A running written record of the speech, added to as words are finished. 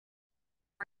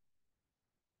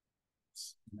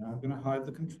Now I'm going to hide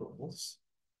the controls.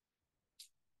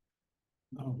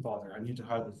 Don't bother. I need to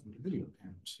hide the video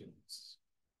panel too.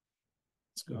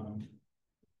 It's gone.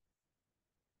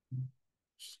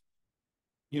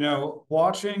 You know,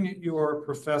 watching your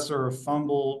professor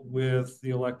fumble with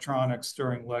the electronics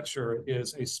during lecture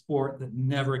is a sport that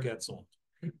never gets old.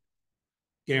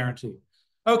 Guaranteed.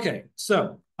 Okay,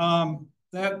 so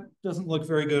that doesn't look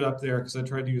very good up there because I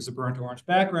tried to use a burnt orange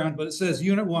background, but it says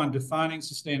Unit 1, Defining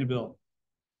Sustainability.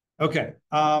 Okay,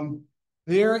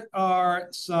 there are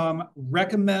some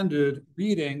recommended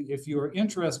reading if you are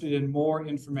interested in more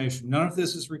information. None of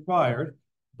this is required,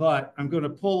 but I'm going to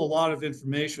pull a lot of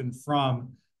information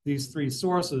from these three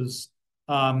sources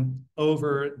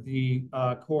over the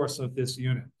course of this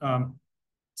unit.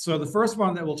 So the first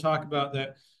one that we'll talk about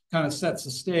that kind of sets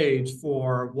the stage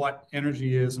for what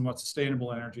energy is and what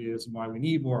sustainable energy is and why we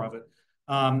need more of it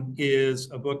is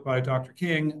a book by Dr.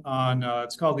 King on,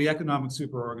 it's called The Economic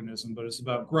Superorganism, but it's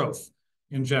about growth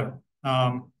in general.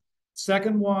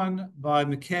 Second one by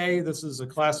McKay, this is a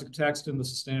classic text in the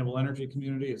sustainable energy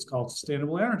community. It's called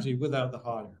Sustainable Energy Without the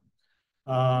Hot Air.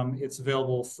 It's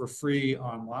available for free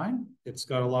online. It's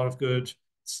got a lot of good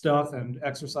stuff and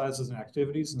exercises and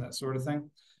activities and that sort of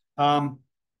thing.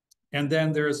 And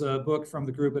then there's a book from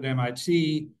the group at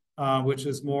MIT, which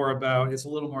is more about, it's a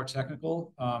little more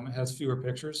technical. It has fewer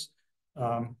pictures,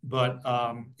 but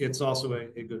it's also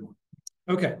a good one.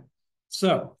 Okay,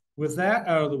 so with that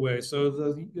out of the way, so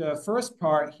the first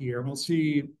part here, and we'll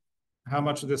see how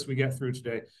much of this we get through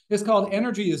today, is called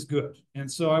Energy is Good. And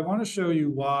so I want to show you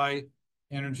why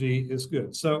energy is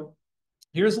good. So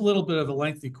here's a little bit of a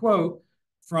lengthy quote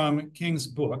from King's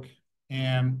book,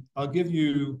 and I'll give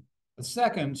you a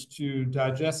second to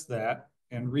digest that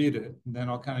and read it, and then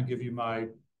I'll kind of give you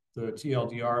the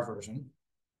TLDR version.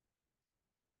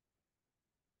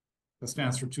 That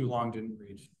stands for too long, didn't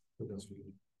read, for those of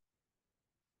you.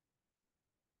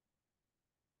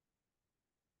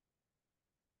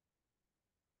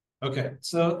 Okay,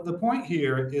 so the point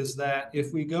here is that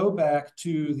if we go back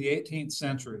to the 18th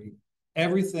century,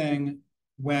 everything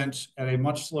went at a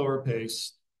much slower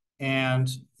pace, and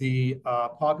the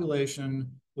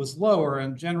population was lower,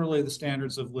 and generally the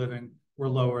standards of living were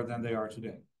lower than they are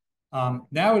today.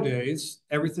 Nowadays,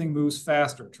 everything moves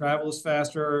faster. Travel is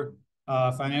faster,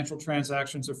 financial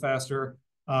transactions are faster.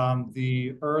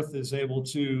 The Earth is able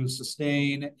to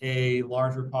sustain a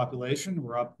larger population.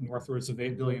 We're up northwards of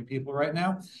 8 billion people right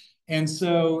now. And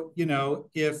so, you know,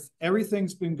 if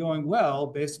everything's been going well,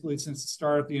 basically since the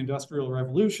start of the Industrial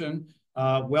Revolution,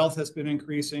 wealth has been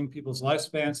increasing, people's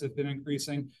lifespans have been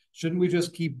increasing. Shouldn't we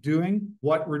just keep doing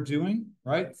what we're doing,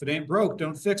 right? If it ain't broke,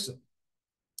 don't fix it.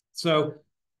 So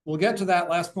we'll get to that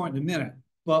last point in a minute.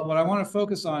 But what I want to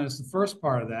focus on is the first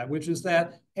part of that, which is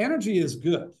that energy is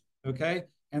good, okay?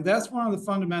 And that's one of the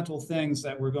fundamental things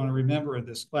that we're going to remember in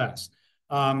this class.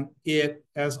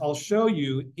 As I'll show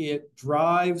you, it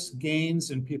drives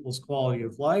gains in people's quality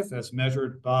of life as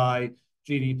measured by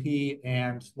GDP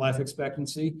and life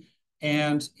expectancy.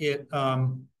 And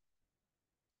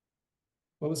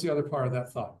what was the other part of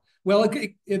that thought? Well,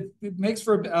 it makes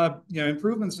for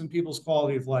improvements in people's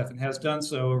quality of life and has done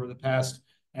so over the past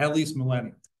at least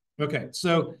millennia. Okay,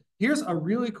 so here's a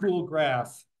really cool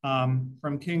graph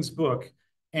from King's book.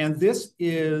 And this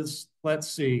is, let's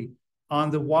see, on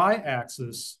the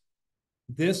y-axis,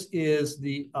 this is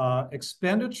the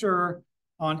expenditure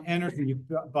on energy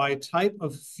by type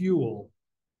of fuel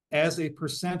as a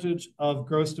percentage of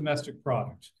gross domestic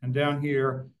product. And down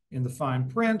here in the fine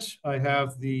print, I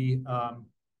have the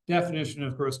definition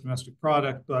of gross domestic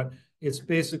product, but it's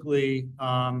basically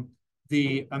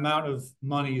the amount of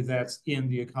money that's in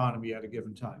the economy at a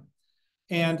given time.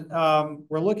 And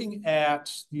we're looking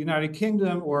at the United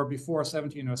Kingdom, or before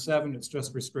 1707, it's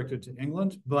just restricted to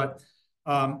England, but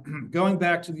going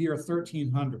back to the year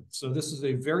 1300. So this is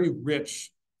a very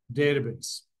rich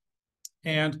database.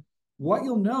 And what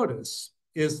you'll notice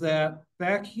is that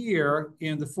back here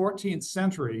in the 14th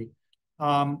century,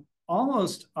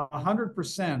 almost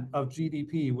 100% of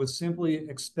GDP was simply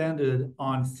expended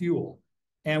on fuel.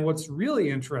 And what's really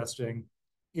interesting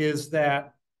is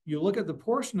that you look at the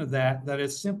portion of that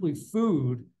is simply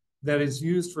food that is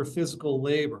used for physical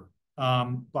labor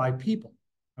by people,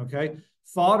 okay?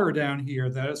 Fodder down here,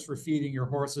 that is for feeding your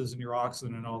horses and your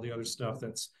oxen and all the other stuff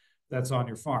that's on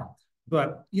your farm.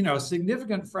 But, you know,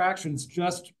 significant fractions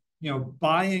just, you know,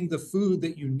 buying the food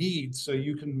that you need so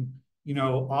you can, you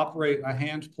know, operate a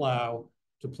hand plow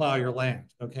to plow your land,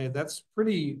 okay? That's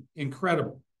pretty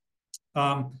incredible.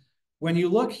 When you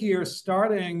look here,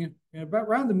 starting about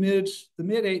around the mid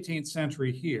 18th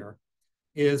century here,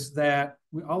 is that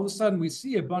all of a sudden we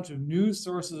see a bunch of new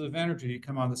sources of energy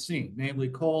come on the scene, namely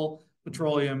coal,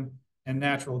 petroleum, and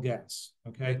natural gas,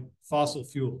 okay, fossil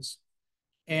fuels.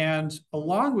 And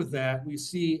along with that, we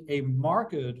see a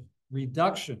marked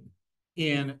reduction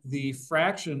in the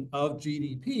fraction of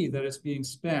GDP that is being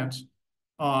spent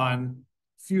on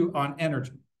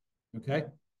energy, okay?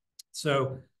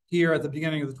 So here at the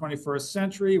beginning of the 21st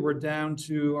century, we're down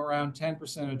to around 10%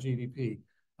 of GDP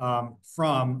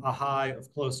from a high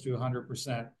of close to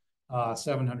 100%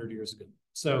 700 years ago.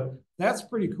 So that's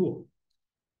pretty cool.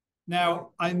 Now,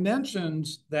 I mentioned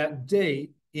that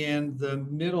date in the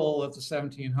middle of the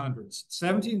 1700s.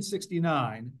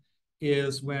 1769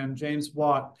 is when James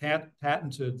Watt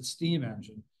patented the steam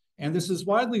engine. And this is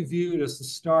widely viewed as the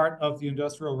start of the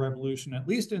Industrial Revolution, at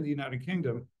least in the United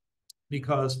Kingdom,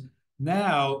 because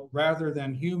now, rather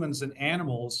than humans and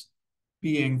animals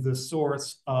being the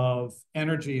source of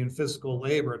energy and physical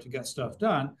labor to get stuff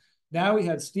done, now we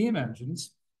had steam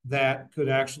engines that could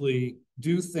actually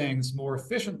do things more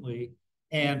efficiently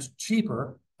and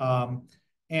cheaper.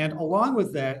 And along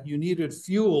with that, you needed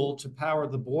fuel to power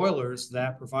the boilers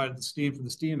that provided the steam for the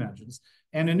steam engines.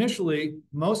 And initially,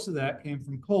 most of that came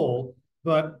from coal.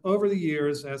 But over the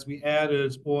years, as we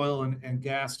added oil and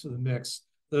gas to the mix,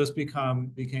 those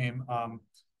became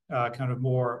kind of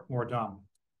more dominant.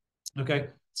 Okay,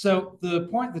 so the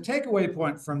takeaway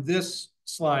point from this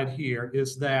slide here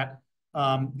is that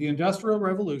the Industrial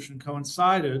Revolution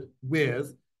coincided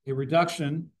with a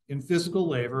reduction in physical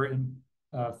labor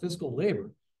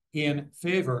in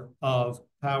favor of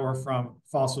power from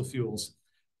fossil fuels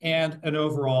and an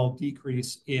overall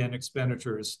decrease in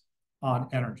expenditures on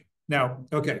energy. Now,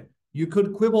 okay, you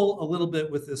could quibble a little bit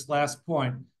with this last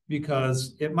point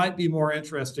because it might be more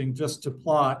interesting just to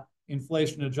plot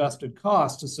inflation-adjusted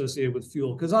costs associated with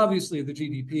fuel, because obviously the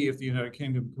GDP of the United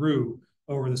Kingdom grew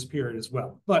over this period as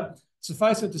well. But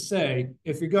suffice it to say,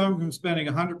 if you're going from spending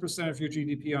 100% of your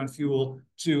GDP on fuel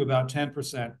to about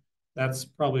 10%, that's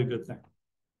probably a good thing.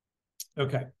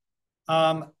 Okay.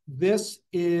 This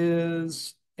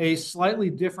is a slightly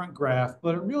different graph,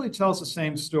 but it really tells the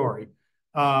same story.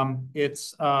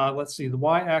 Let's see, the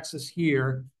y-axis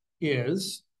here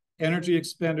is energy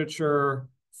expenditure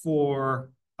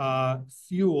for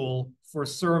fuel for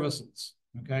services,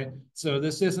 okay? So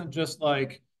this isn't just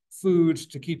like food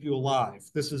to keep you alive.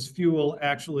 This is fuel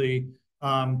actually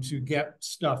to get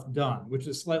stuff done, which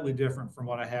is slightly different from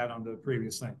what I had on the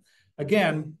previous thing.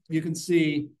 Again, you can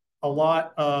see a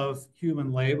lot of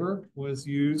human labor was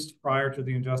used prior to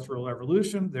the Industrial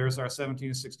Revolution. There's our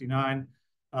 1769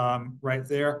 right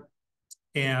there.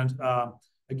 And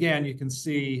again, you can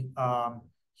see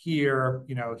here,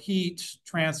 heat,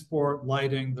 transport,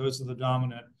 lighting, those are the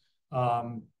dominant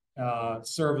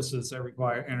services that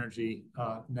require energy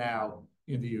now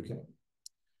in the UK.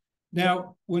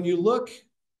 Now, when you look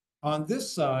on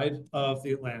this side of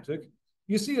the Atlantic,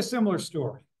 you see a similar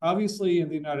story. Obviously, in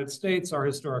the United States, our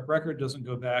historic record doesn't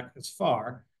go back as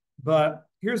far, but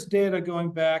here's data going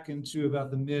back into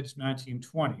about the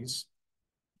mid-1920s.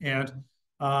 And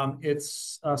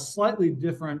it's a slightly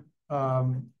different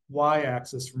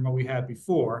y-axis from what we had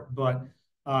before, but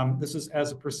this is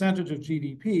as a percentage of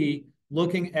GDP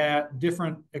looking at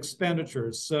different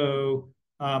expenditures. So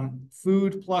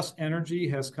food plus energy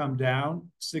has come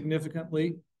down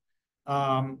significantly.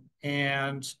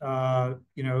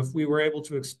 If we were able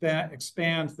to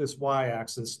expand this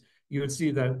y-axis, you would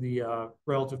see that the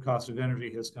relative cost of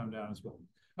energy has come down as well.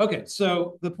 Okay,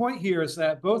 so the point here is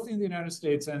that both in the United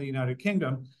States and the United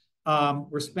Kingdom,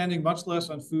 we're spending much less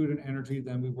on food and energy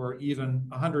than we were even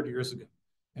 100 years ago.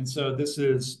 And so this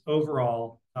is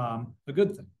overall a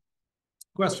good thing.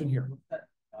 Question here.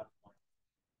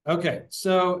 Okay,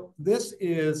 so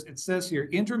it says here,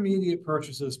 intermediate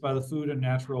purchases by the food and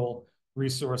natural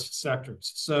resource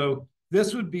sectors. So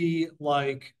this would be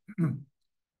like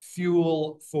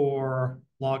fuel for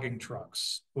logging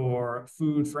trucks or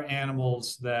food for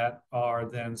animals that are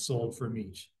then sold for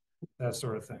meat, that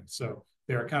sort of thing. So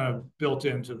they're kind of built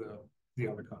into the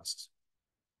other costs.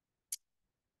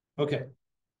 Okay,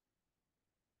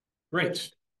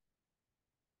 great.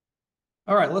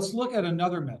 All right, let's look at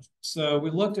another metric. So we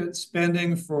looked at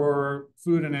spending for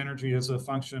food and energy as a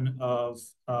function of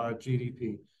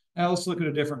GDP. Now let's look at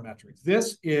a different metric.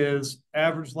 This is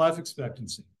average life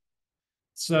expectancy.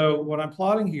 So what I'm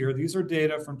plotting here, these are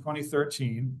data from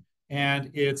 2013, and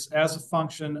it's as a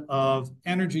function of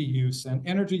energy use. And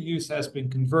energy use has been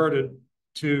converted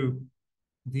to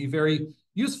the very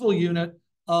useful unit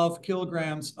of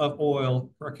kilograms of oil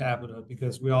per capita,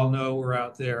 because we all know we're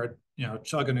out there,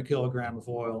 chugging a kilogram of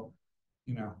oil.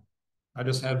 I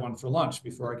just had one for lunch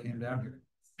before I came down here.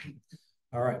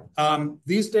 All right.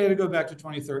 These data go back to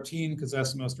 2013 because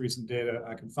that's the most recent data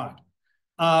I can find.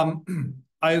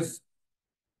 I've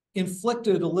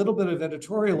inflicted a little bit of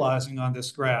editorializing on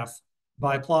this graph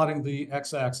by plotting the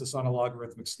x-axis on a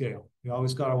logarithmic scale. You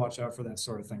always got to watch out for that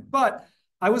sort of thing. But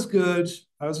I was good.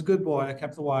 I was a good boy. I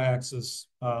kept the y-axis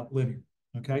linear.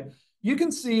 Okay. You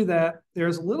can see that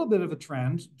there's a little bit of a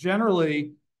trend.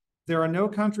 Generally, there are no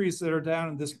countries that are down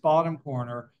in this bottom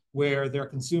corner where they're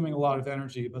consuming a lot of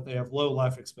energy, but they have low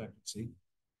life expectancy.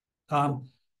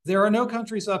 There are no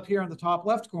countries up here in the top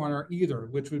left corner either,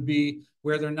 which would be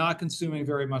where they're not consuming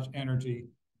very much energy,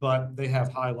 but they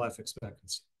have high life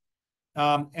expectancy.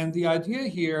 And the idea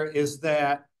here is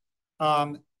that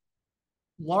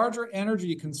larger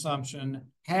energy consumption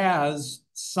has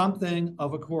something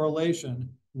of a correlation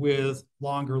with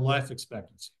longer life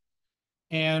expectancy.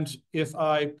 And if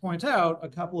I point out a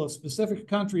couple of specific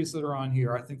countries that are on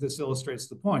here, I think this illustrates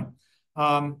the point.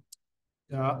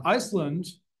 Iceland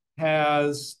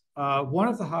has one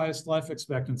of the highest life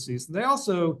expectancies. They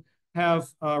also have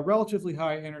relatively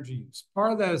high energy use.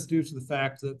 Part of that is due to the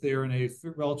fact that they're in a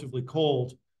relatively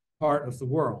cold part of the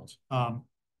world.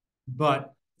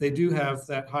 But they do have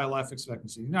that high life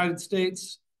expectancy. The United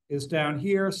States is down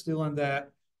here, still in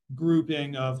that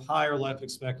grouping of higher life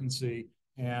expectancy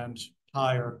and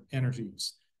higher energy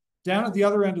use. Down at the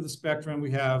other end of the spectrum,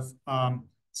 we have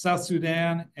South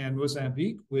Sudan and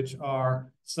Mozambique, which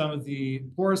are some of the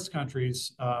poorest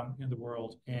countries in the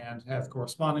world and have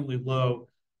correspondingly low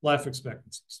life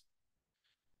expectancies.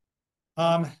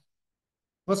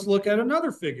 Let's look at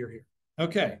another figure here.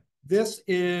 Okay, this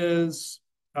is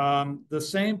the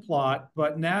same plot,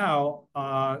 but now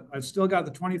I've still got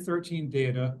the 2013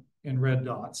 data in red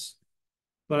dots,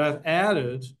 but I've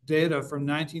added data from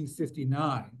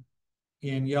 1959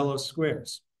 in yellow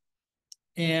squares.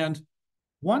 And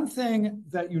one thing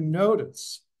that you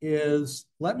notice is,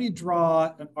 let me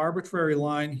draw an arbitrary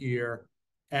line here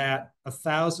at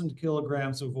 1,000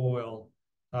 kilograms of oil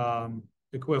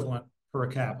equivalent per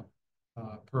capita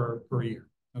per year,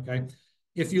 okay?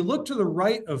 If you look to the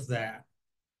right of that,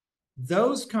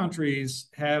 those countries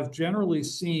have generally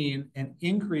seen an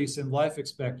increase in life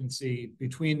expectancy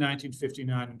between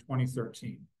 1959 and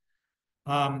 2013.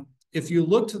 If you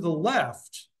look to the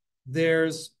left,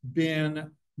 there's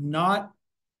been not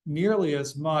nearly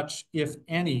as much, if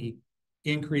any,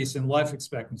 increase in life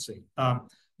expectancy.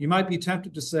 You might be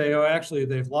tempted to say, oh, actually,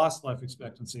 they've lost life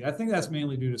expectancy. I think that's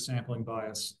mainly due to sampling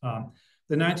bias.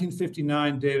 The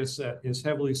 1959 data set is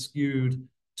heavily skewed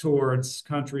towards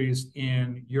countries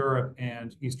in Europe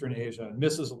and Eastern Asia, and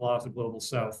misses a lot of the global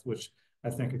south, which I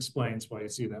think explains why you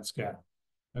see that scatter.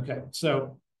 Okay,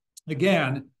 so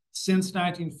again, since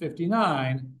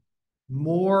 1959,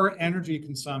 more energy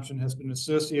consumption has been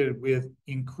associated with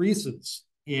increases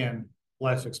in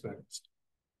life expectancy.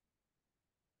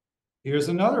 Here's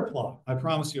another plot. I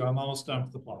promise you, I'm almost done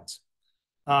with the plots.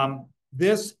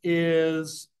 This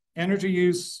is energy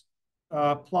use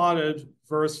plotted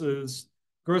versus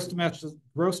gross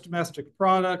domestic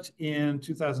product in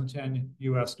 2010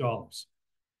 US dollars.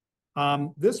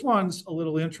 This one's a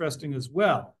little interesting as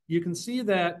well. You can see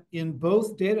that in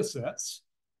both data sets,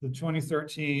 the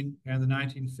 2013 and the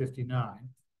 1959,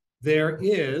 there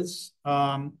is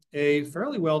a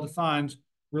fairly well-defined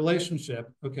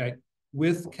relationship, okay,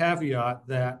 with caveat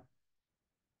that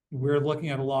we're looking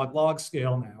at a log-log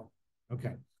scale now,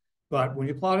 okay. But when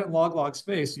you plot it in log-log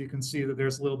space, you can see that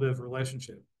there's a little bit of a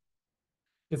relationship.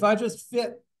 If I just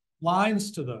fit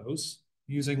lines to those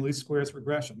using least squares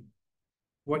regression,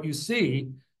 what you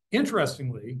see,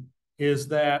 interestingly, is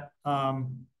that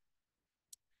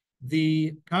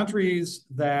the countries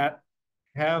that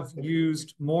have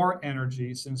used more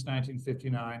energy since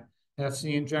 1959 have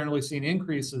generally seen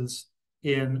increases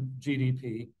in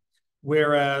GDP,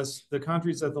 whereas the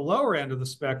countries at the lower end of the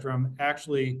spectrum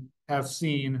actually have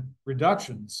seen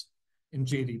reductions in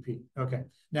GDP. Okay,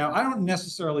 now I don't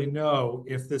necessarily know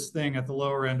if this thing at the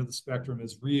lower end of the spectrum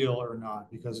is real or not,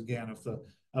 because again,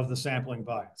 of the sampling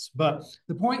bias. But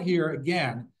the point here,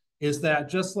 again, is that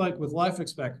just like with life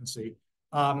expectancy,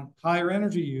 higher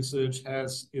energy usage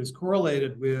is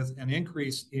correlated with an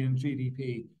increase in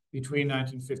GDP between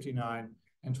 1959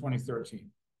 and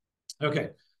 2013.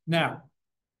 Okay, now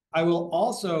I will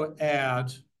also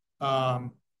add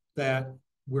that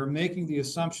we're making the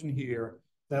assumption here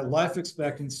that life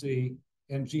expectancy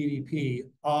and GDP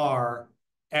are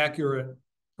accurate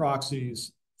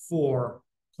proxies for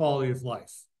quality of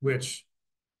life, which,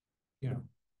 you know,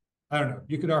 I don't know,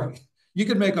 you could argue, you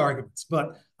could make arguments,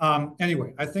 but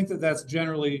anyway, I think that that's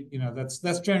generally, you know,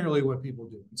 that's generally what people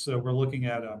do. So we're looking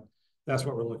at, that's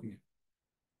what we're looking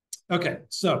at. Okay,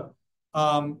 so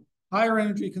higher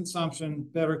energy consumption,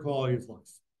 better quality of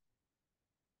life.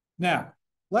 Now,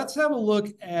 let's have a look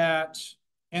at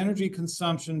energy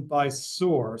consumption by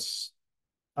source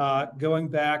going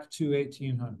back to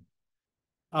 1800.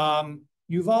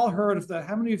 You've all heard of that.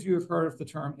 How many of you have heard of the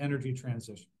term energy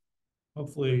transition?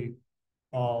 Hopefully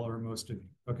all or most of you.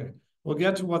 Okay, we'll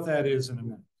get to what that is in a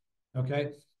minute.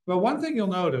 Okay, but one thing you'll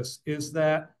notice is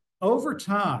that over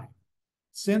time,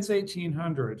 since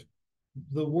 1800,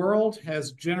 the world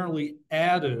has generally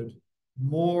added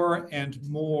more and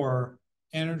more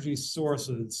energy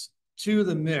sources to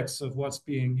the mix of what's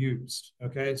being used.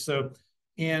 Okay, so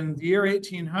in the year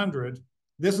 1800,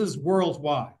 this is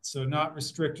worldwide, so not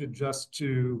restricted just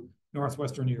to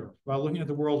Northwestern Europe. While looking at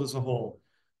the world as a whole,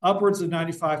 upwards of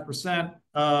 95%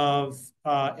 of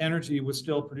energy was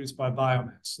still produced by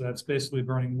biomass. So that's basically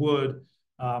burning wood,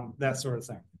 that sort of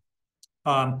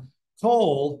thing.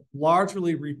 Coal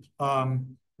largely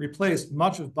replaced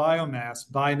much of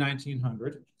biomass by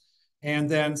 1900. And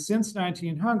then since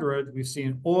 1900, we've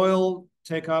seen oil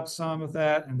take up some of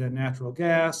that, and then natural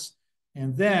gas.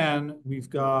 And then we've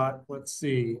got, let's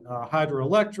see,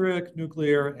 hydroelectric,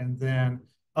 nuclear, and then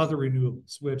other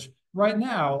renewables, which right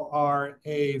now are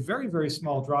a very, very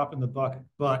small drop in the bucket,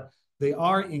 but they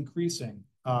are increasing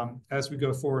as we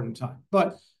go forward in time.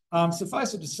 But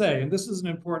suffice it to say, and this is an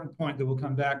important point that we'll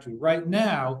come back to, right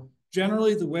now,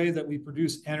 generally the way that we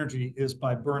produce energy is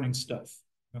by burning stuff,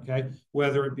 okay?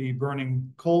 Whether it be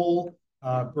burning coal,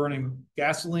 burning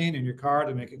gasoline in your car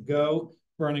to make it go,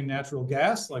 burning natural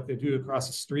gas like they do across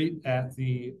the street at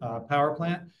the power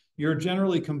plant, you're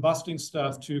generally combusting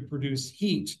stuff to produce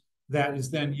heat that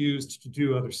is then used to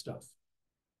do other stuff,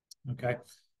 okay?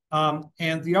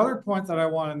 And the other point that I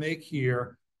want to make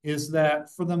here is that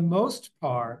for the most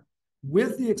part,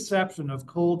 with the exception of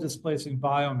coal displacing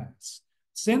biomass,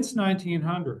 since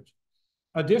 1900,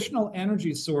 additional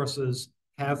energy sources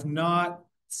have not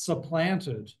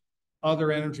supplanted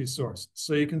other energy sources.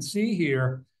 So you can see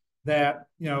here that,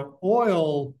 you know,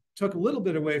 oil took a little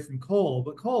bit away from coal,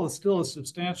 but coal is still a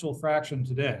substantial fraction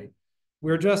today.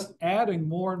 We're just adding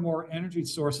more and more energy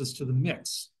sources to the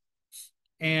mix,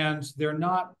 and they're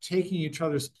not taking each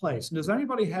other's place. And does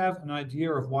anybody have an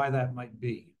idea of why that might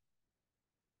be?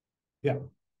 Yeah.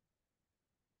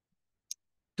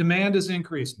 Demand is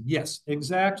increasing. Yes,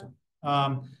 exactly.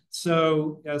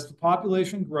 So as the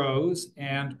population grows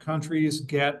and countries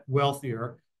get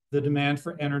wealthier, the demand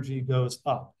for energy goes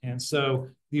up. And so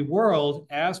the world,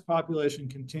 as population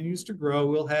continues to grow,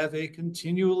 will have a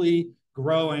continually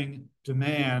growing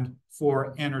demand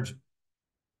for energy.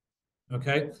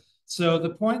 Okay, so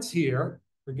the points here,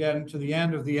 we're getting to the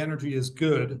end of the energy is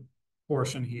good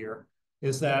portion here,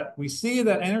 is that we see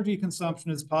that energy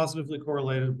consumption is positively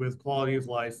correlated with quality of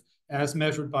life as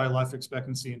measured by life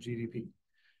expectancy and GDP.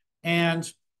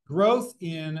 And growth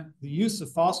in the use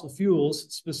of fossil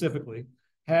fuels specifically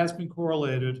has been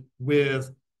correlated with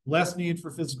less need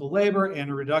for physical labor and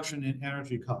a reduction in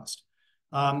energy cost.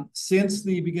 Since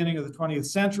the beginning of the 20th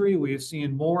century, we have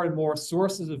seen more and more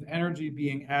sources of energy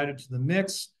being added to the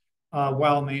mix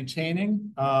while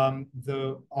maintaining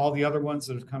all the other ones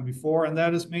that have come before. And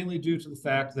that is mainly due to the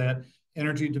fact that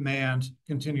energy demand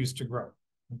continues to grow.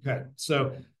 Okay,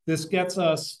 so this gets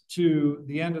us to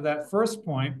the end of that first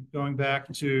point, going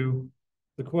back to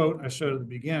the quote I showed at the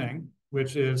beginning,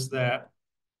 which is that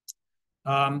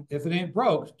if it ain't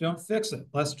broke, don't fix it.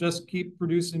 Let's just keep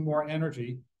producing more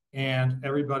energy and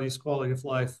everybody's quality of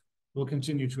life will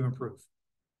continue to improve.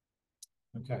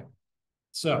 Okay,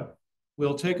 so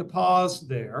we'll take a pause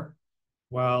there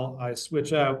while I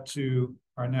switch out to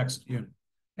our next unit.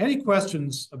 Any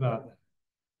questions about that?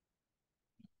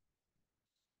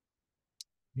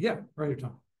 Yeah, right here,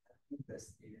 Tom.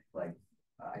 Like,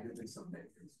 I do think some measures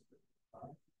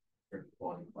for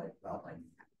quality of life, about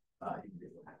like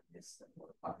individual happiness and more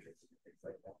population and things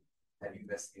like that. Have you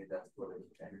investigated that for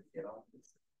energy at all?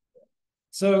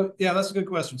 So, yeah, that's a good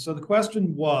question. So the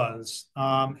question was,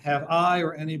 have I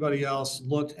or anybody else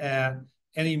looked at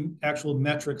any actual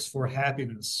metrics for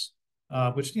happiness,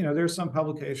 which, you know, there's some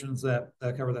publications that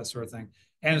cover that sort of thing,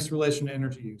 and its relation to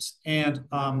energy use. And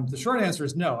the short answer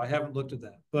is no, I haven't looked at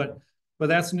that. But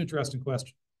that's an interesting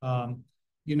question.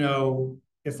 You know,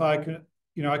 if I could,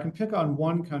 you know, I can pick on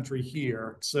one country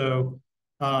here. So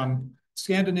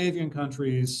Scandinavian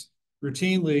countries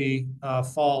routinely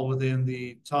fall within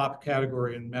the top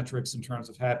category in metrics in terms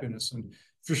of happiness. And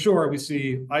for sure, we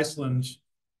see Iceland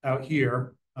out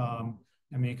here. I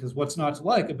mean, because what's not to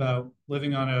like about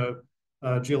living on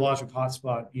a geologic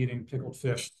hotspot eating pickled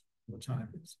fish all the time?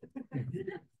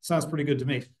 Sounds pretty good to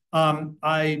me.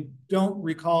 I don't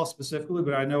recall specifically,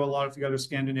 but I know a lot of the other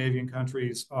Scandinavian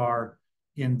countries are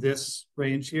in this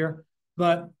range here.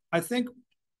 But I think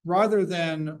rather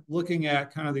than looking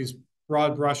at kind of these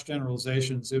broad brush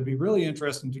generalizations, it would be really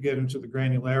interesting to get into the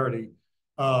granularity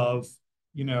of,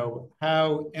 you know,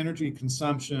 how energy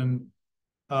consumption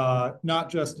not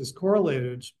just is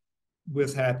correlated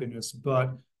with happiness,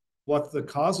 but what the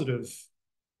causative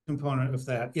component of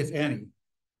that, if any,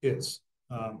 is.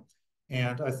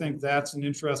 And I think that's an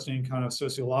interesting kind of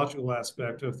sociological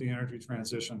aspect of the energy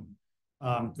transition.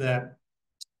 That,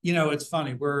 you know, it's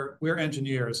funny, we're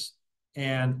engineers,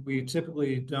 and we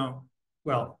typically don't,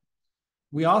 well,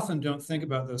 we often don't think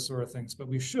about those sort of things, but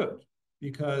we should,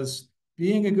 because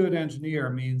being a good engineer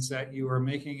means that you are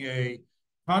making a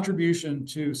contribution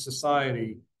to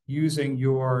society using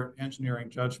your engineering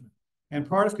judgment. And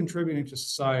part of contributing to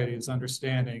society is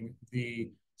understanding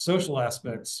the social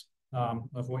aspects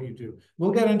of what you do.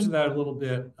 We'll get into that a little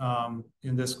bit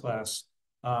in this class,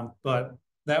 but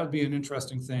that would be an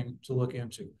interesting thing to look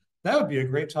into. That would be a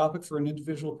great topic for an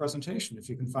individual presentation if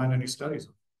you can find any studies.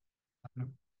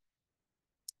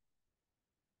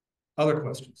 Other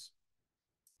questions?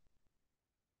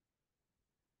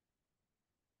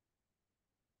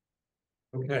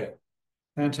 Okay,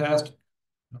 fantastic.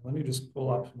 Now, let me just pull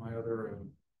up my other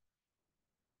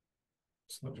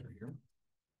slides here.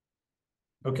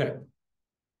 Okay.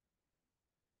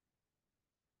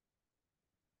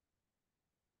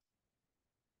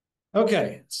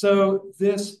 Okay, so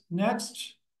this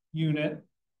next unit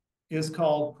is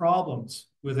called problems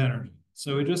with energy.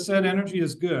 So we just said energy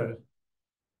is good,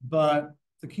 but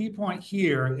the key point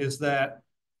here is that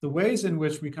the ways in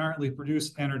which we currently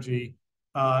produce energy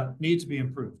need to be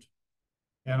improved.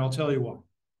 And I'll tell you why.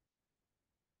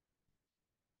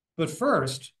 But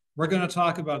first, we're going to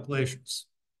talk about glaciers.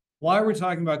 Why are we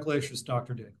talking about glaciers,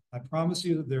 Dr. Daigle? I promise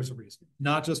you that there's a reason,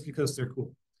 not just because they're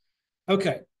cool.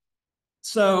 Okay,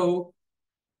 so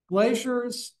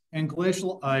glaciers and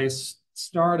glacial ice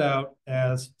start out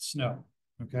as snow,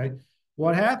 okay?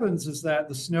 What happens is that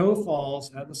the snow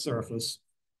falls at the surface,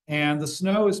 and the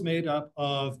snow is made up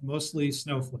of mostly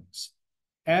snowflakes.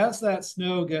 As that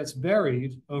snow gets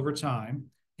buried over time,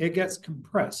 it gets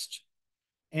compressed.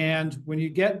 And when you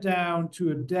get down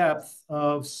to a depth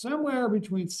of somewhere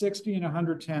between 60 and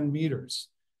 110 meters,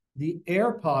 the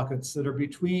air pockets that are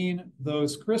between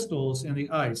those crystals in the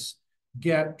ice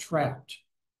get trapped.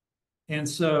 And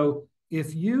so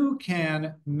if you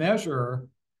can measure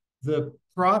the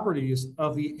properties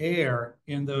of the air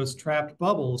in those trapped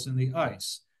bubbles in the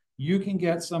ice, you can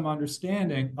get some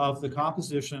understanding of the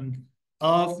composition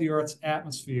of the Earth's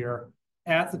atmosphere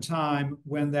at the time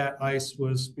when that ice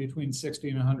was between 60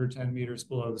 and 110 meters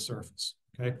below the surface,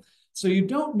 okay? So you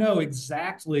don't know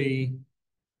exactly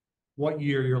what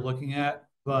year you're looking at,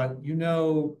 but you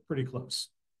know pretty close,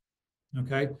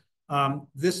 okay?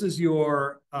 This is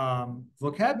your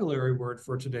vocabulary word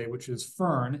for today, which is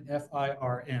firn,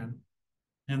 F-I-R-N,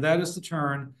 and that is the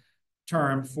term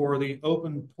for the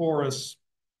open porous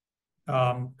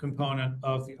component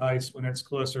of the ice when it's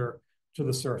closer to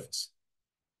the surface.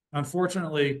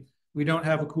 Unfortunately, we don't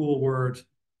have a cool word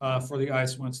for the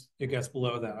ice once it gets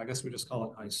below that. I guess we just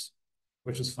call it ice,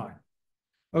 which is fine.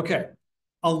 Okay,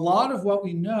 a lot of what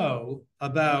we know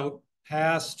about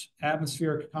past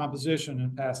atmospheric composition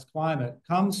and past climate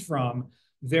comes from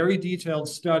very detailed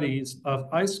studies of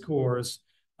ice cores,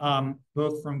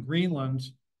 both from Greenland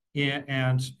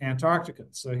and Antarctica.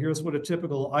 So here's what a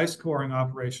typical ice coring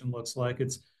operation looks like.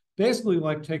 It's basically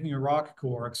like taking a rock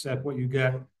core, except what you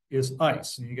get is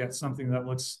ice, and you get something that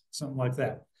looks something like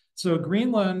that. So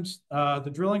Greenland, the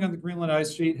drilling on the Greenland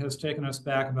ice sheet has taken us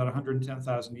back about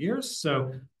 110,000 years,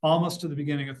 so almost to the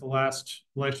beginning of the last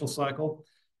glacial cycle.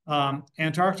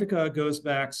 Antarctica goes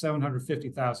back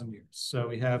 750,000 years, so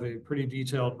we have a pretty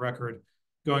detailed record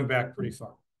going back pretty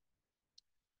far.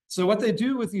 So what they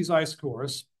do with these ice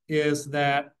cores is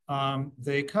that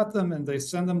they cut them and they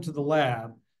send them to the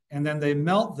lab, and then they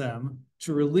melt them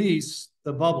to release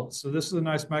the bubbles. So this is a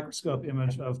nice microscope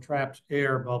image of trapped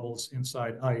air bubbles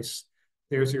inside ice.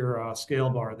 There's your scale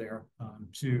bar there,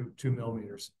 2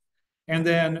 millimeters. And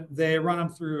then they run them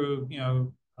through, you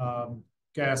know,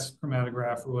 gas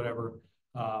chromatograph or whatever,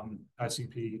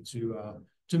 ICP,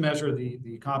 to measure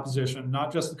the composition,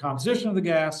 not just the composition of the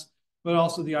gas, but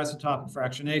also the isotopic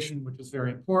fractionation, which is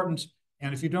very important.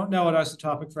 And if you don't know what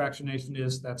isotopic fractionation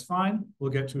is, that's fine.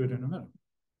 We'll get to it in a minute.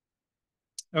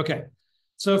 Okay,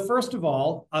 so first of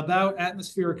all, about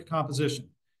atmospheric composition.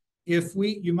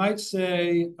 You might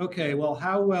say, okay, well,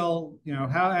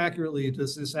 how accurately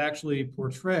does this actually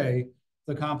portray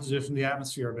the composition of the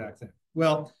atmosphere back then?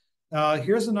 Well,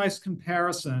 here's a nice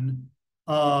comparison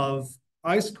of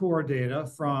ice core data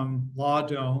from Law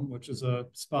Dome, which is a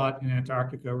spot in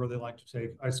Antarctica where they like to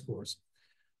take ice cores,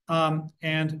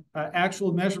 and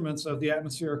actual measurements of the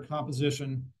atmospheric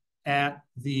composition at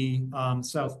the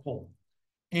South Pole.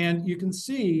 And you can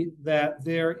see that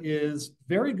there is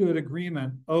very good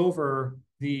agreement over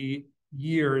the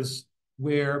years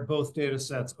where both data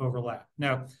sets overlap.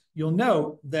 Now, you'll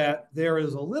note that there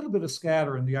is a little bit of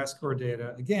scatter in the ice core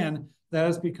data. Again, that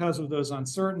is because of those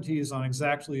uncertainties on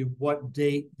exactly what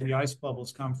date the ice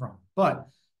bubbles come from. But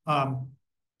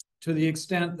to the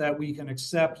extent that we can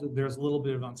accept that there's a little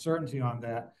bit of uncertainty on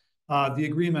that, the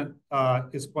agreement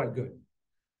is quite good.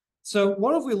 So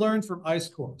what have we learned from ice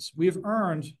cores? We've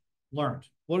learned.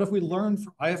 What have we learned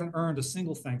from, I haven't earned a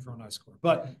single thing from an ice core,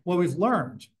 but what we've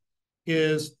learned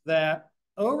is that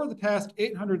over the past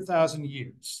 800,000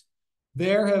 years,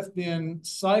 there have been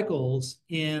cycles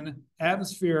in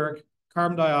atmospheric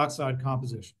carbon dioxide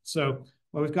composition. So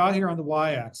what we've got here on the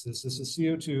y-axis, this is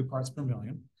CO2 parts per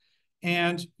million.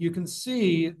 And you can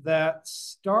see that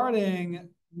starting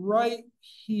right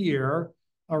here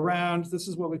around, this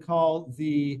is what we call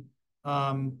the,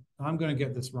 I'm going to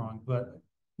get this wrong, but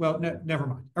well, never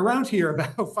mind. Around here,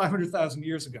 about 500,000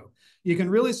 years ago, you can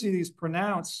really see these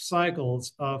pronounced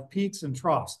cycles of peaks and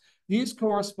troughs. These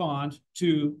correspond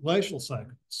to glacial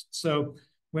cycles. So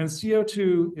when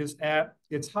CO2 is at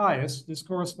its highest, this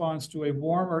corresponds to a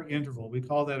warmer interval. We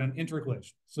call that an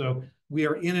interglacial. So we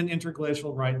are in an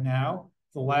interglacial right now.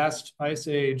 The last ice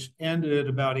age ended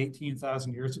about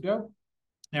 18,000 years ago,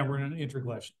 and we're in an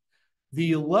interglacial.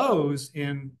 The lows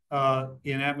in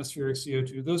atmospheric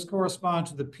CO2, those correspond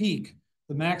to the peak,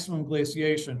 the maximum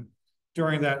glaciation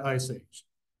during that ice age.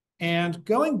 And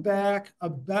going back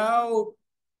about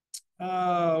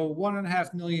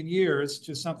 1.5 million years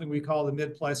to something we call the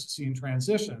mid-Pleistocene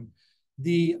transition,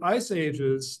 the ice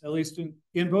ages, at least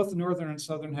in both the northern and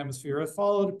southern hemisphere, have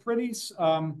followed a pretty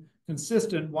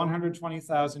consistent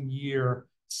 120,000 year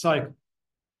cycle.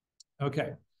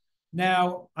 Okay,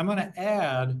 now I'm going to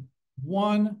add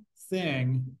one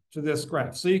thing to this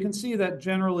graph. So you can see that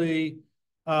generally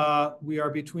we are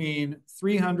between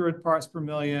 300 parts per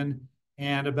million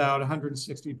and about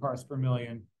 160 parts per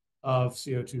million of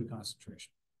CO2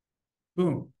 concentration.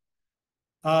 Boom.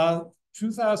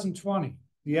 2020,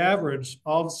 the average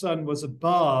all of a sudden was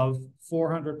above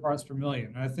 400 parts per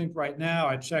million. And I think right now,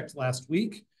 I checked last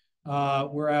week,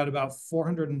 we're at about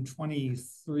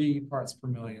 423 parts per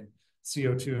million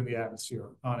CO2 in the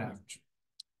atmosphere on average.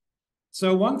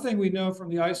 So one thing we know from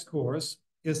the ice cores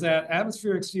is that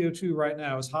atmospheric CO2 right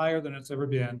now is higher than it's ever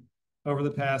been over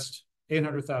the past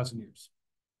 800,000 years.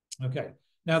 Okay,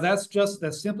 now that's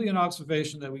simply an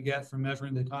observation that we get from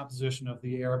measuring the composition of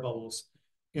the air bubbles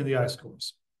in the ice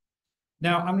cores.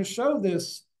 Now I'm going to show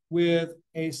this with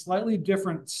a slightly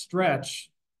different stretch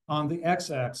on the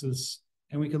x-axis,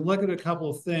 and we can look at a couple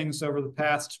of things over the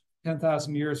past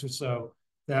 10,000 years or so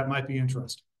that might be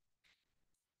interesting.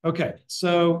 Okay,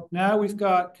 so now we've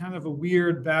got kind of a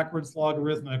weird backwards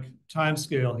logarithmic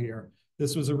timescale here.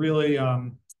 This was a really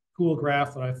cool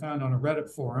graph that I found on a Reddit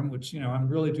forum, which, I'm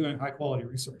really doing high quality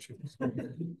research here.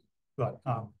 But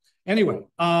anyway,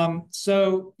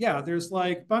 so yeah, there's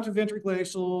like a bunch of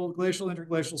interglacial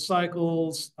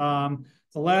cycles. The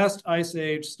last ice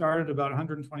age started about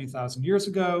 120,000 years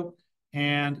ago,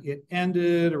 and it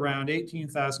ended around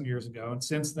 18,000 years ago. And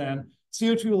since then,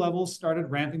 CO2 levels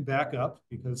started ramping back up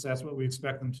because that's what we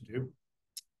expect them to do.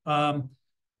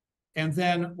 And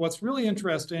then what's really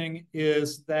interesting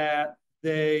is that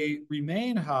they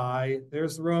remain high.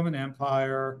 There's the Roman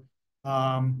Empire.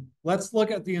 Let's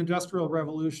look at the Industrial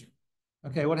Revolution.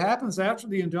 Okay, what happens after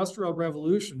the Industrial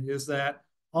Revolution is that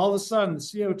all of a sudden the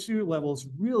CO2 levels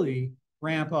really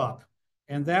ramp up.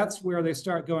 And that's where they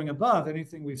start going above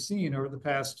anything we've seen over the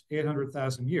past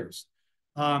 800,000 years.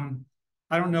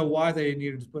 I don't know why they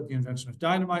needed to put the invention of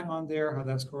dynamite on there, how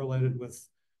that's correlated with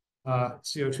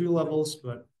CO2 levels,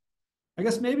 but I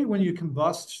guess maybe when you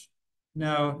combust,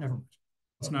 no, never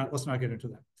mind. Let's not get into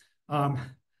that.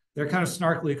 They're kind of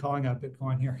snarkily calling out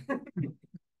Bitcoin here.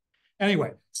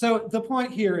 Anyway, so the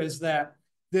point here is that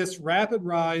this rapid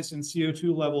rise in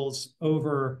CO2 levels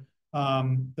over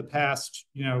the past,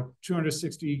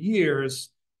 260 years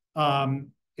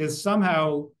is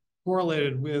somehow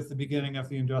correlated with the beginning of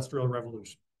the Industrial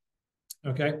Revolution.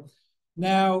 Okay,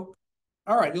 now,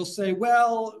 all right, you'll say,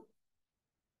 well,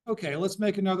 okay, let's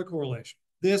make another correlation.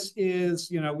 This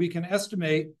is, we can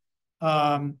estimate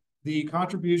the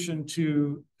contribution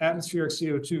to atmospheric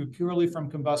CO2 purely from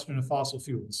combustion of fossil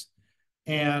fuels.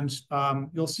 And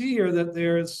you'll see here that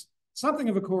there's something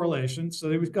of a correlation. So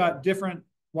we've got different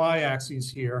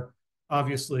y-axes here,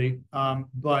 obviously,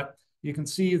 but you can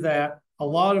see that a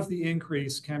lot of the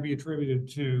increase can be attributed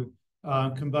to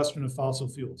combustion of fossil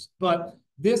fuels. But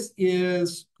this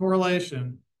is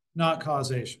correlation, not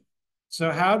causation.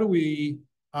 So how do we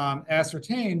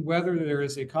ascertain whether there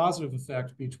is a causative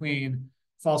effect between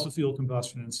fossil fuel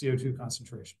combustion and CO2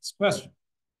 concentrations? Question.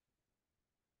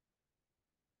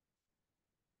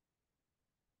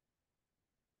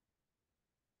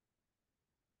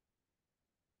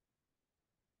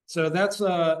 So that's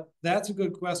a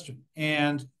good question.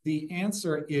 And the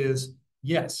answer is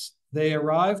yes. They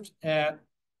arrived at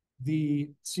the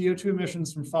CO2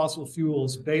 emissions from fossil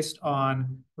fuels based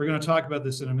on, we're going to talk about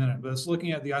this in a minute, but it's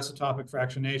looking at the isotopic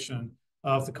fractionation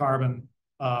of the carbon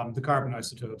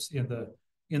isotopes in the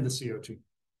CO2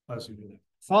 as you do that.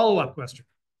 Follow-up question.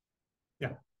 Yeah.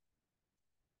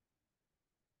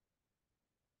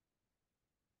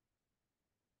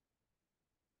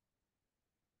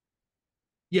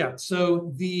 Yeah,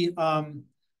 so the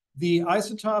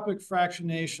isotopic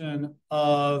fractionation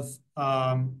of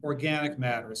organic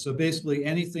matter, so basically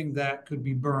anything that could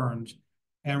be burned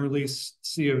and release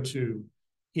CO2,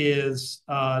 is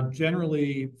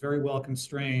generally very well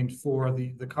constrained for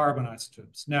the carbon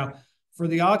isotopes. Now, for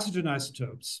the oxygen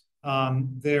isotopes,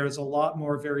 there's a lot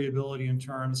more variability in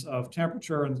terms of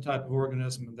temperature and the type of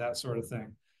organism and that sort of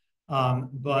thing.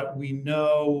 But we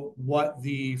know what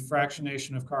the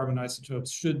fractionation of carbon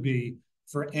isotopes should be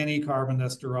for any carbon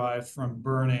that's derived from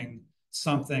burning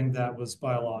something that was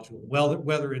biological,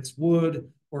 whether it's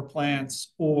wood or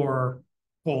plants or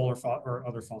coal or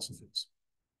other fossil fuels.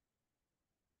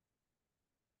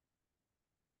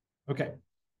 Okay,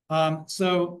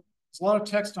 so there's a lot of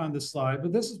text on this slide,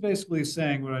 but this is basically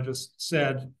saying what I just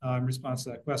said in response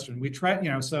to that question. We track,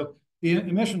 so the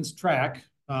emissions track,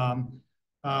 and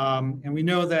we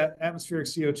know that atmospheric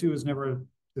CO2 is never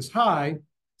this high,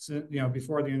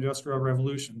 before the Industrial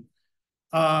Revolution.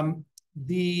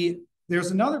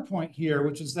 There's another point here,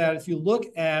 which is that if you look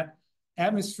at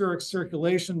atmospheric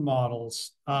circulation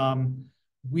models,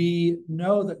 we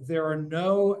know that there are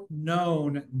no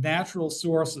known natural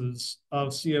sources of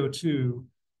CO2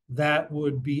 that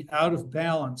would be out of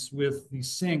balance with the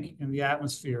sink in the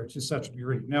atmosphere to such a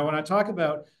degree. Now, when I talk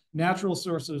about natural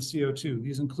sources of CO2,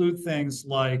 these include things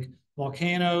like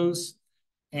volcanoes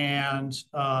and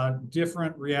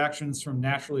different reactions from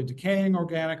naturally decaying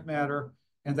organic matter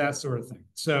and that sort of thing.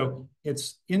 So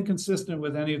it's inconsistent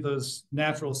with any of those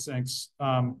natural sinks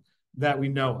that we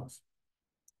know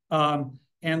of.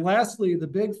 And lastly, the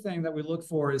big thing that we look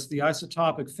for is the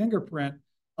isotopic fingerprint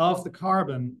of the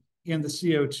carbon in the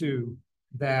CO2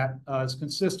 that is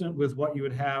consistent with what you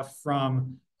would have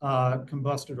from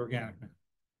combusted organic matter.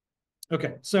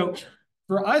 Okay, so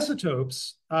for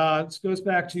isotopes, this goes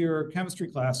back to your chemistry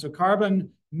class. So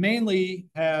carbon mainly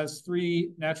has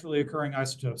 3 naturally occurring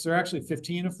isotopes. There are actually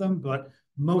 15 of them, but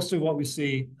most of what we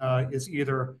see is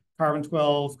either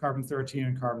carbon-12, carbon-13,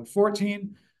 and carbon-14.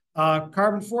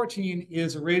 Carbon-14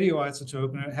 is a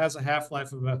radioisotope, and it has a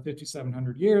half-life of about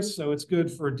 5,700 years, so it's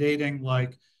good for dating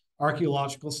like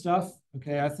archaeological stuff.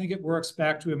 Okay, I think it works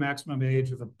back to a maximum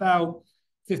age of about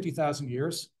 50,000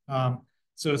 years.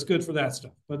 So it's good for that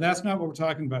stuff. But that's not what we're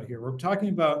talking about here. We're talking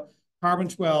about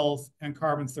carbon-12 and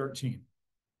carbon-13.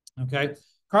 Okay,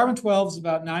 carbon-12 is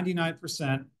about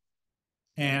 99%,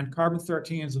 and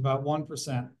carbon-13 is about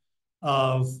 1%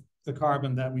 of the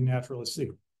carbon that we naturally see.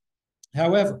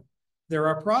 However, there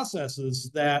are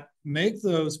processes that make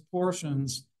those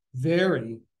portions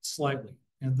vary slightly,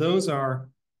 and those are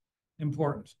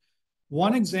important.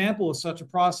 One example of such a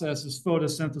process is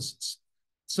photosynthesis.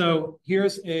 So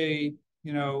here's a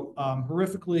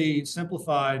horrifically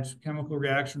simplified chemical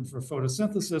reaction for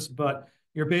photosynthesis, but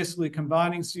you're basically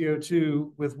combining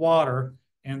CO2 with water,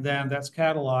 and then that's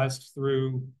catalyzed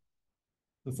through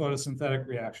the photosynthetic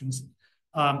reactions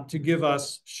to give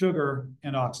us sugar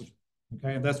and oxygen.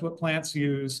 Okay, and that's what plants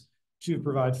use to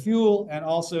provide fuel and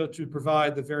also to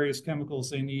provide the various chemicals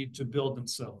they need to build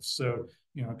themselves. So,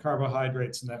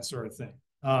 carbohydrates and that sort of thing.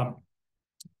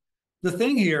 The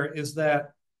thing here is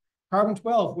that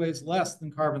carbon-12 weighs less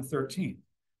than carbon-13.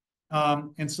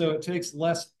 And so it takes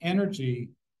less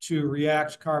energy to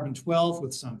react carbon-12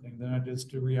 with something than it is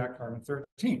to react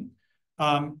carbon-13.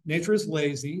 Nature is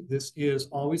lazy. This is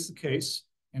always the case.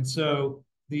 And so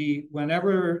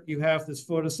whenever you have this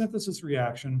photosynthesis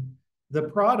reaction, the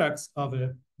products of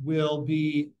it will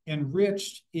be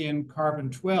enriched in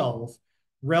carbon-12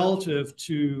 relative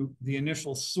to the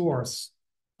initial source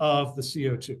of the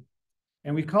CO2.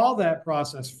 And we call that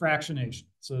process fractionation.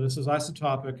 So this is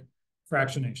isotopic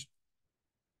fractionation.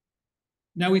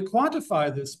 Now we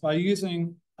quantify this by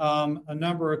using a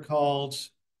number called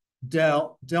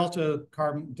delta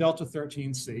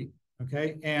 13C,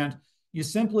 okay? And you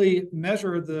simply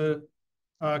measure the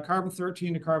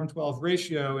carbon-13 to carbon-12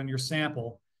 ratio in your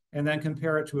sample and then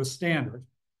compare it to a standard.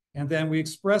 And then we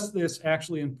express this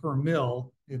actually in per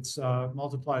mil. It's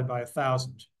multiplied by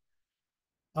 1,000.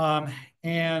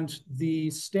 And the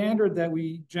standard that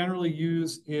we generally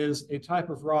use is a type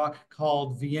of rock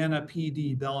called Vienna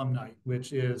PD belemnite,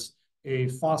 which is a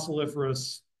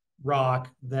fossiliferous rock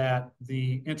that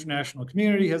the international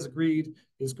community has agreed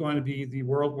is going to be the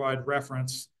worldwide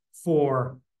reference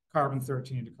for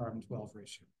carbon-13 to carbon-12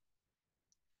 ratio.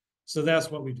 So that's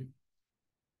what we do.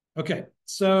 Okay,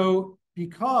 so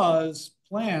because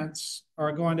plants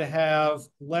are going to have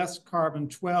less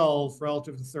carbon-12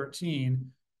 relative to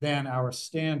 13 than our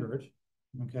standard,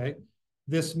 okay,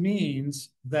 this means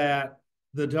that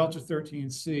the delta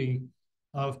 13C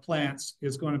of plants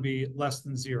is going to be less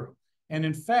than 0. And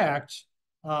in fact,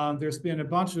 there's been a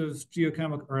bunch of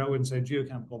geochemical, or I wouldn't say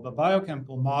geochemical, but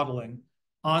biochemical modeling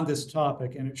on this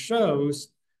topic. And it shows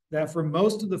that for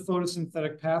most of the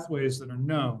photosynthetic pathways that are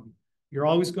known, you're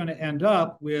always going to end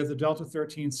up with a delta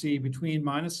 13C between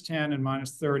 -10 and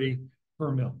 -30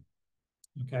 per mil.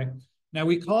 Okay. Now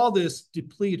we call this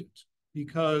depleted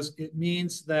because it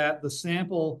means that the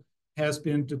sample has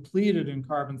been depleted in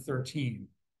carbon-13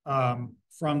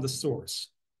 from the source.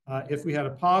 If we had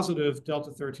a positive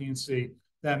delta 13C,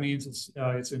 that means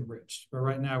it's enriched. But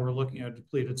right now we're looking at a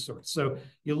depleted source. So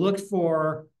you look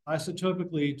for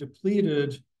isotopically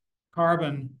depleted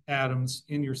carbon atoms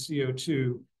in your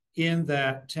CO2 in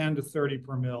that 10 to 30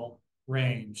 per mil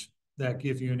range that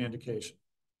give you an indication.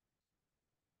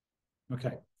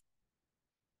 Okay.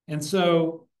 And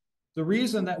so the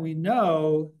reason that we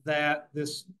know that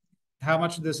how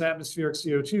much of this atmospheric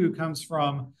CO2 comes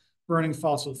from burning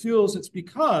fossil fuels, it's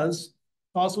because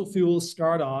fossil fuels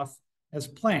start off as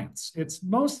plants. It's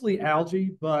mostly algae,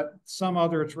 but some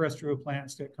other terrestrial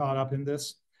plants get caught up in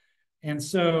this. And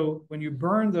so when you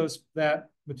burn that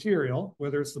material,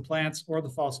 whether it's the plants or the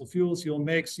fossil fuels, you'll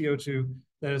make CO2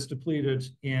 that is depleted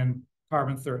in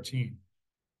carbon-13.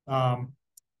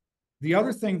 The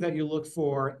other thing that you look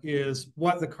for is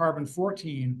what the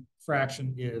carbon-14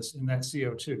 fraction is in that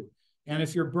CO2. And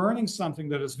if you're burning something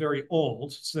that is very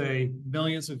old, say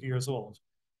millions of years old,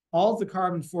 all of the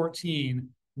carbon-14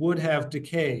 would have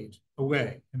decayed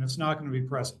away, and it's not going to be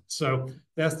present. So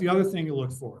that's the other thing you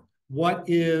look for. What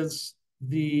is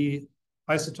the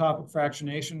isotopic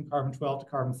fractionation, carbon-12 to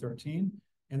carbon-13?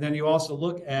 And then you also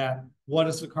look at what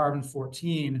is the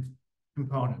carbon-14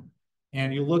 component.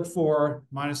 And you look for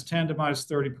 -10 to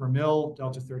 -30 per mil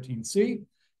delta 13C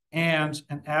and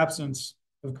an absence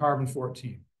of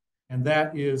carbon-14. And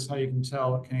that is how you can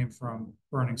tell it came from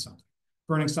burning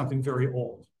something very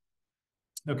old.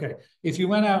 Okay, if you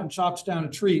went out and chopped down a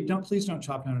tree, please don't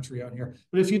chop down a tree out here.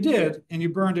 But if you did and you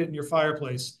burned it in your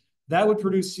fireplace, that would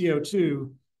produce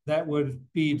CO2 that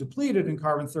would be depleted in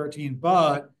carbon-13,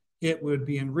 but it would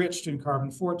be enriched in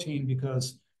carbon-14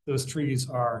 because those trees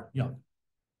are young.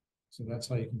 So that's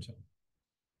how you can tell.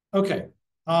 Okay,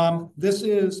 this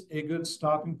is a good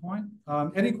stopping point.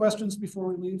 Any questions before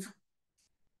we leave?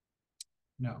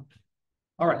 No.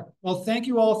 All right. Well, thank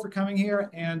you all for coming here,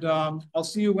 and I'll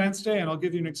see you Wednesday, and I'll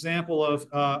give you an example of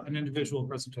an individual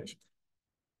presentation.